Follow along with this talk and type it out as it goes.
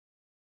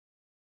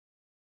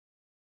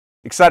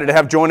Excited to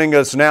have joining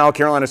us now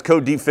Carolina's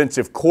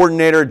co-defensive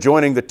coordinator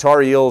joining the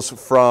Tar Heels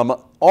from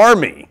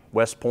Army,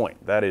 West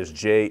Point. That is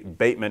Jay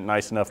Bateman,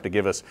 nice enough to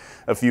give us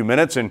a few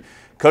minutes. And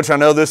Coach, I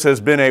know this has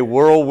been a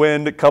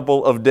whirlwind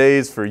couple of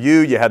days for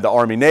you. You had the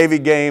Army-Navy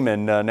game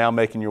and now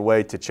making your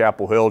way to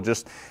Chapel Hill.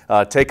 Just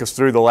take us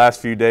through the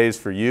last few days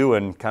for you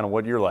and kind of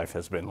what your life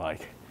has been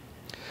like.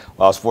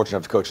 Well, I was fortunate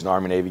enough to coach in the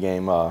Army-Navy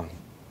game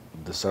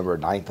December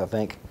 9th, I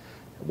think.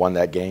 Won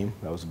that game.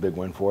 That was a big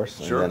win for us.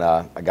 Sure. And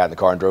then I got in the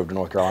car and drove to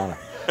North Carolina.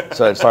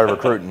 So I started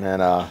recruiting,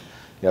 and I've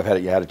had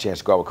a chance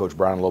to go out with Coach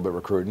Brown a little bit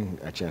recruiting,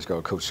 a chance to go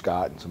with Coach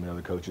Scott and some of the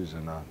other coaches,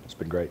 and it's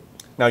been great.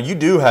 Now, you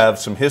do have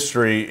some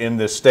history in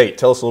this state.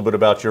 Tell us a little bit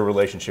about your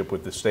relationship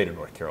with the state of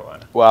North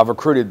Carolina. Well, I've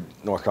recruited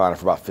North Carolina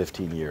for about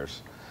 15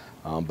 years,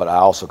 but I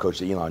also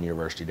coached at Elon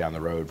University down the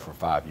road for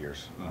 5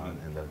 years,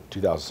 in the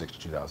 2006 to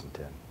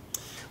 2010.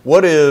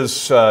 What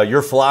is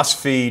your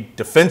philosophy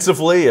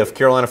defensively if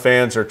Carolina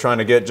fans are trying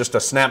to get just a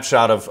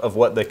snapshot of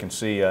what they can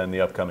see in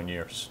the upcoming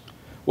years?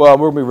 Well,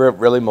 we're going to be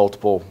really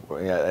multiple.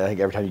 I think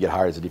every time you get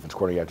hired as a defense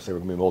coordinator, you have to say we're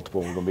going to be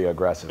multiple and we're going to be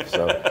aggressive.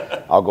 So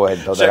I'll go ahead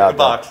and throw that out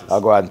there.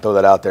 I'll go ahead and throw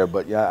that out there.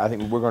 But yeah, I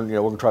think we're going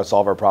to try to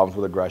solve our problems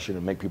with aggression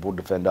and make people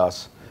defend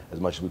us as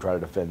much as we try to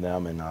defend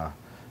them, and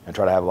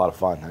try to have a lot of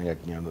fun. I think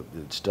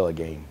it's still a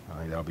game. I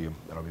think that'll be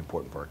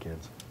important for our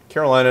kids.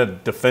 Carolina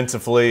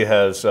defensively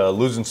has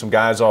losing some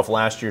guys off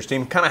last year's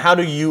team. Kind of how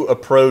do you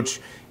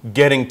approach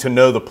getting to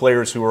know the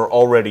players who are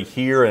already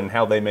here and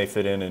how they may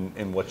fit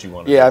in what you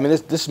want to do? Yeah, I mean,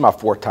 this is my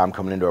fourth time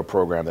coming into a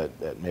program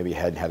that maybe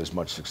hadn't had as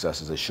much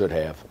success as they should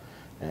have,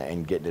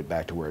 and getting it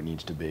back to where it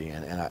needs to be.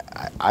 And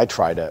I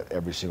try to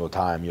every single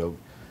time,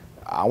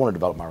 I want to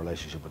develop my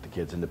relationship with the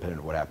kids independent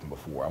of what happened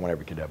before. I want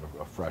every kid to have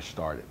a fresh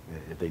start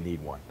if they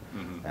need one.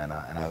 And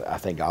I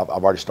think I've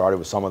already started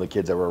with some of the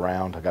kids that were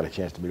around. I got a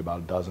chance to meet about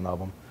a dozen of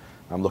them.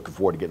 I'm looking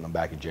forward to getting them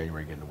back in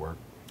January, getting to work.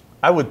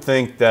 I would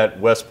think that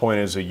West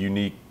Point is a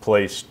unique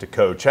place to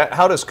coach.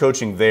 How does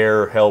coaching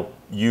there help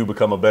you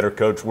become a better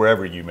coach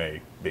wherever you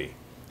may be?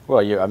 Well,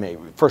 I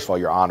mean, first of all,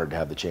 you're honored to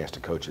have the chance to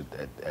coach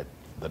at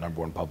the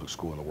 #1 public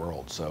school in the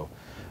world. So,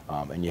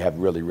 and you have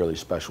really, really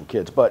special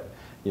kids. But,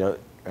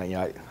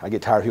 I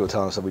get tired of people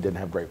telling us that we didn't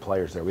have great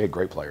players there. We had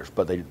great players,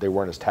 but they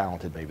weren't as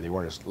talented maybe. They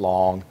weren't as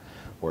long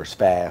or as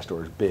fast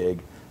or as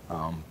big.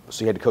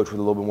 So you had to coach with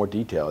a little bit more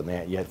detail,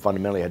 and you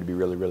fundamentally had to be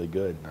really, really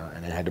good,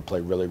 and they had to play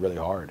really, really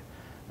hard.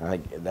 And I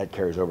think that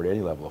carries over to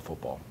any level of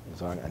football.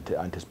 So I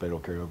anticipate it'll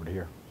carry over to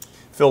here.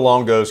 Phil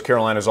Longo is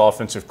Carolina's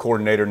offensive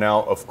coordinator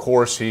now. Of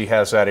course, he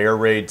has that air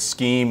raid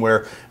scheme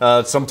where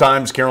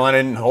sometimes Carolina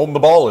isn't holding the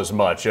ball as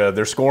much.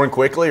 They're scoring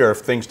quickly, or if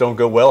things don't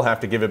go well, have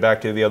to give it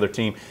back to the other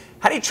team.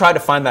 How do you try to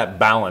find that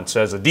balance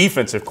as a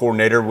defensive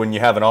coordinator when you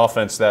have an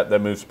offense that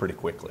moves pretty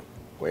quickly?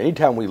 Well,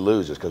 anytime we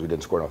lose, it's because we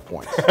didn't score enough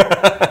points.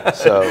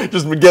 So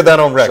just get that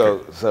on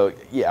record. So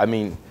yeah, I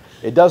mean,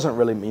 it doesn't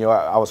really.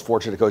 I was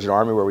fortunate to coach in the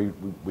Army where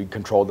we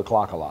controlled the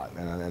clock a lot,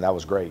 and that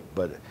was great.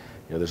 But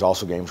there's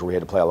also games where we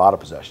had to play a lot of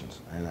possessions,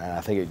 and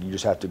I think you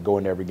just have to go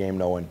into every game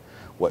knowing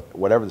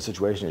whatever the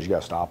situation is, you got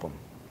to stop them,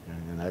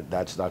 and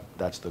that's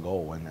the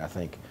goal. And I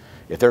think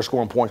if they're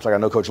scoring points, like I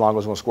know Coach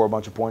Longo's going to score a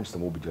bunch of points,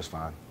 then we'll be just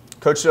fine.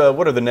 Coach,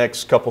 what are the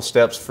next couple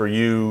steps for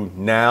you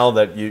now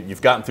that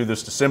you've gotten through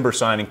this December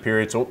signing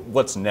period? So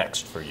what's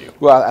next for you?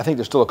 Well, I think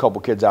there's still a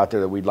couple kids out there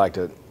that we'd like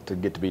to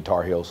get to be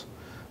Tar Heels.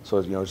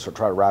 So, just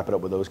try to wrap it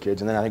up with those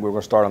kids. And then I think we're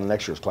going to start on the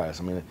next year's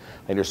class. I mean,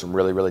 I think there's some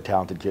really, really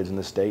talented kids in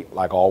this state,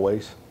 like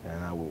always.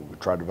 And we'll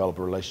try to develop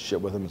a relationship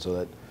with them so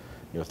that,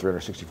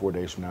 364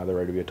 days from now, they're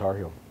ready to be a Tar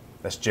Heel.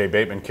 That's Jay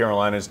Bateman,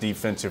 Carolina's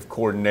defensive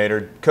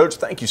coordinator. Coach,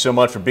 thank you so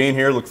much for being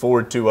here. Look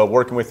forward to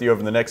working with you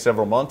over the next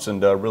several months,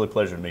 and really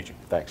pleasure to meet you.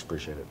 Thanks.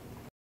 Appreciate it.